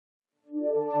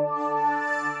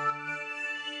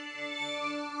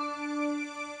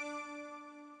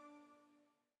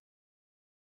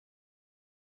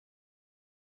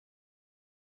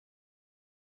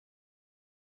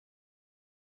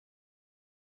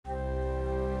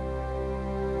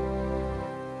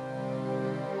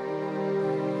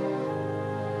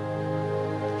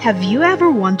Have you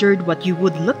ever wondered what you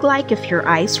would look like if your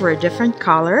eyes were a different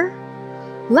color?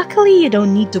 Luckily, you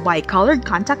don't need to buy colored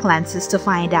contact lenses to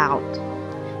find out.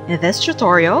 In this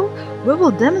tutorial, we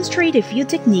will demonstrate a few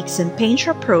techniques in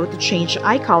PaintShop Pro to change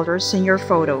eye colors in your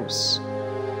photos.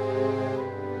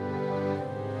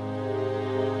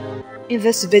 In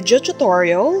this video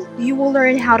tutorial, you will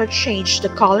learn how to change the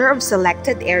color of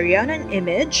selected area on an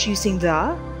image using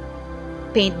the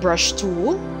Paintbrush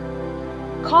tool,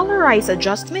 Colorize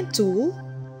Adjustment tool,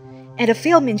 and the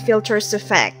Film in Filters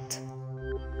effect.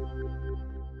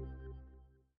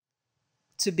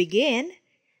 To begin,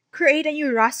 create a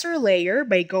new raster layer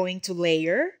by going to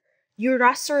Layer, New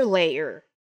Raster Layer.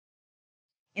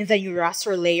 In the New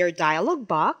Raster Layer dialog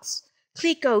box,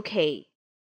 click OK.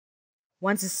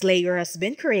 Once this layer has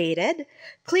been created,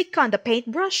 click on the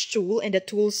Paintbrush tool in the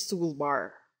Tools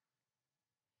toolbar.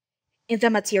 In the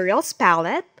Materials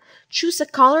palette, choose a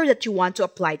color that you want to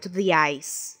apply to the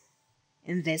eyes.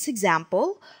 In this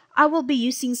example, I will be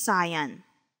using cyan.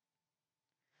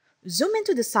 Zoom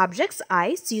into the subject's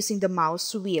eyes using the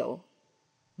mouse wheel.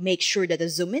 Make sure that the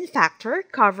zoom in factor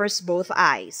covers both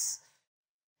eyes.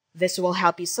 This will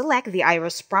help you select the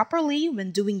iris properly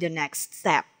when doing the next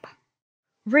step.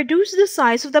 Reduce the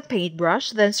size of the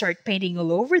paintbrush, then start painting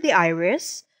all over the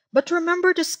iris, but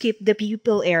remember to skip the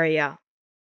pupil area.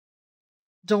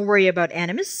 Don't worry about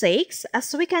any mistakes,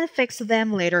 as we can fix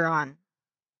them later on.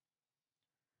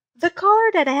 The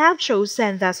color that I have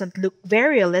chosen doesn't look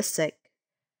very realistic,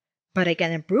 but I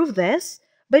can improve this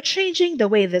by changing the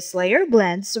way this layer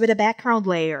blends with the background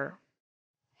layer.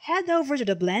 Head over to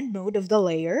the blend mode of the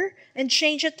layer and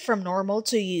change it from normal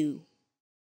to U.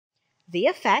 The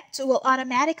effect will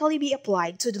automatically be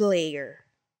applied to the layer.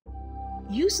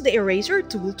 Use the eraser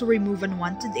tool to remove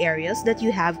unwanted areas that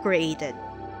you have created.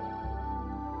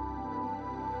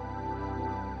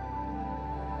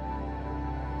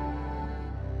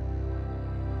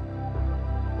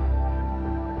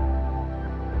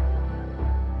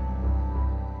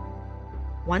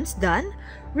 Once done,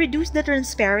 reduce the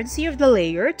transparency of the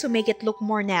layer to make it look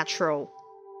more natural.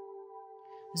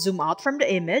 Zoom out from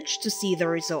the image to see the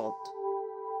result.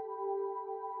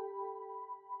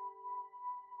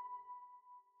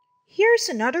 Here's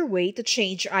another way to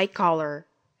change eye color.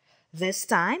 This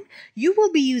time, you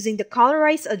will be using the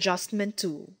Colorize Adjustment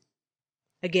tool.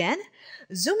 Again,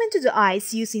 zoom into the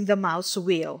eyes using the mouse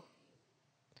wheel.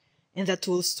 In the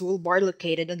Tools toolbar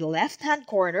located in the left-hand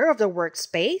corner of the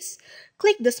workspace,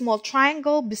 click the small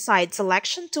triangle beside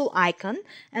Selection tool icon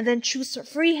and then choose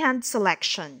Freehand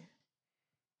Selection.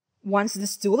 Once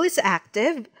this tool is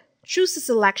active, choose the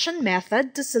selection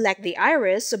method to select the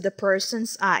iris of the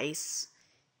person's eyes.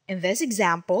 In this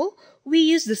example, we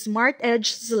use the Smart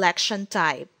Edge selection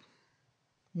type.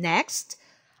 Next,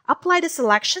 apply the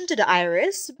selection to the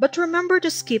iris, but remember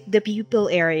to skip the pupil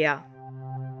area.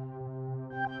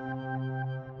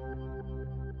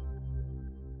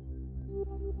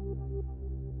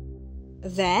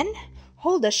 Then,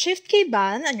 hold the Shift key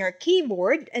button on your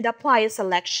keyboard and apply a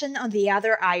selection on the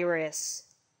other iris.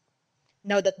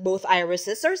 Now that both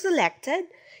irises are selected,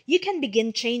 you can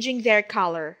begin changing their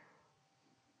color.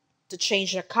 To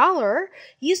change the color,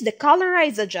 use the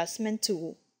Colorize Adjustment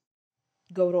tool.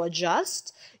 Go to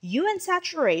Adjust, Hue and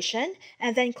Saturation,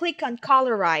 and then click on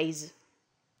Colorize.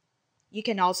 You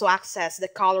can also access the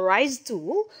Colorize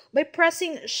tool by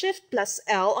pressing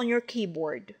Shift+L on your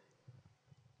keyboard.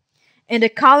 In the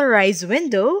Colorize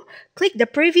window, click the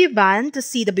Preview button to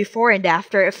see the before and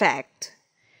after effect.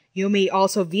 You may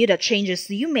also view the changes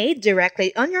you made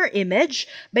directly on your image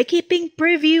by keeping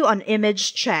Preview on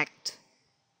Image checked.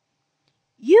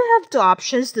 You have two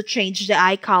options to change the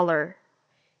eye color.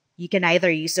 You can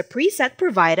either use the preset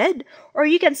provided, or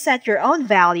you can set your own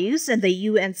values in the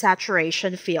hue and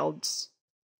saturation fields.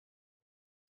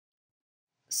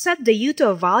 Set the hue to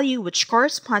a value which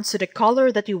corresponds to the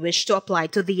color that you wish to apply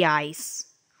to the eyes.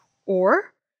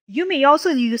 Or, you may also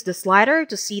use the slider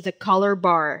to see the color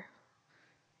bar.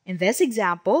 In this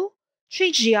example,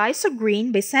 change the eyes to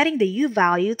green by setting the hue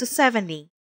value to 70.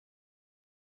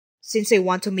 Since I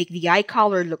want to make the eye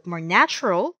color look more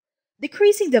natural,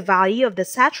 decreasing the value of the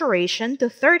saturation to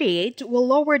 38 will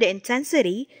lower the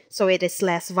intensity so it is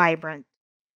less vibrant.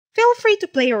 Feel free to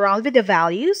play around with the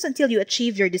values until you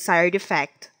achieve your desired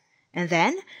effect, and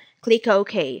then click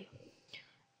OK.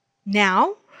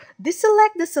 Now,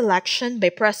 deselect the selection by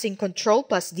pressing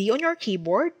Ctrl+D on your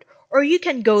keyboard, or you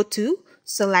can go to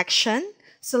Selection,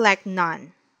 select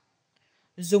None.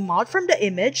 Zoom out from the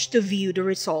image to view the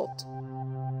result.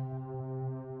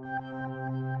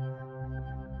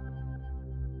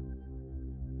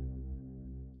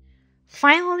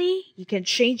 Finally, you can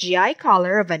change the eye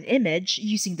color of an image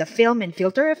using the Film and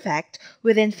Filter effect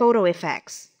within Photo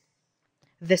Effects.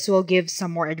 This will give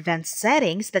some more advanced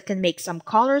settings that can make some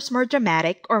colors more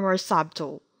dramatic or more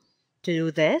subtle. To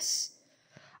do this,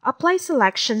 apply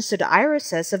selections to the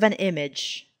irises of an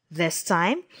image. This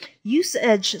time, use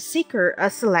Edge Seeker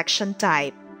as selection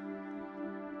type.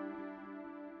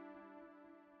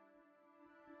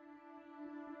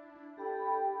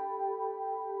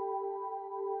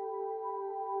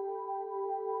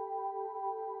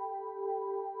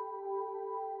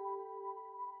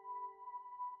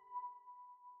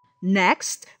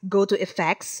 Next, go to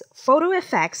Effects, Photo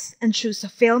Effects, and choose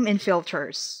Film and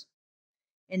Filters.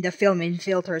 In the Film and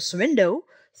Filters window,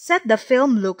 set the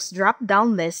Film Looks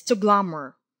drop-down list to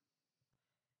Glamour.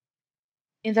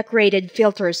 In the Created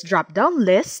Filters drop-down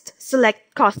list,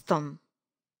 select Custom.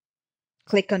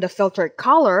 Click on the filter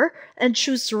color and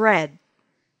choose Red.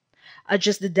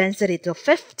 Adjust the density to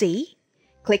 50.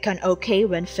 Click on OK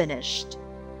when finished.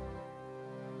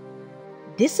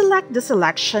 Deselect the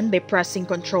selection by pressing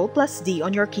Ctrl+D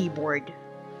on your keyboard.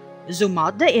 Zoom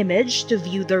out the image to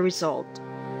view the result.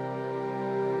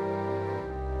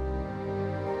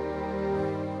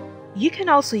 You can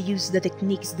also use the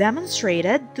techniques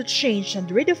demonstrated to change and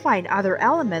redefine other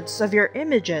elements of your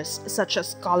images, such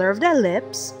as color of the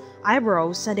lips,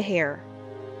 eyebrows, and hair.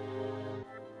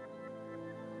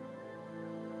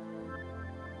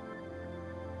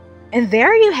 And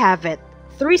there you have it!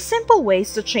 3 simple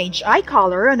ways to change eye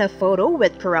color on a photo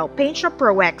with Corel PaintShop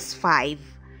Pro X5.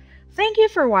 Thank you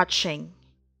for watching.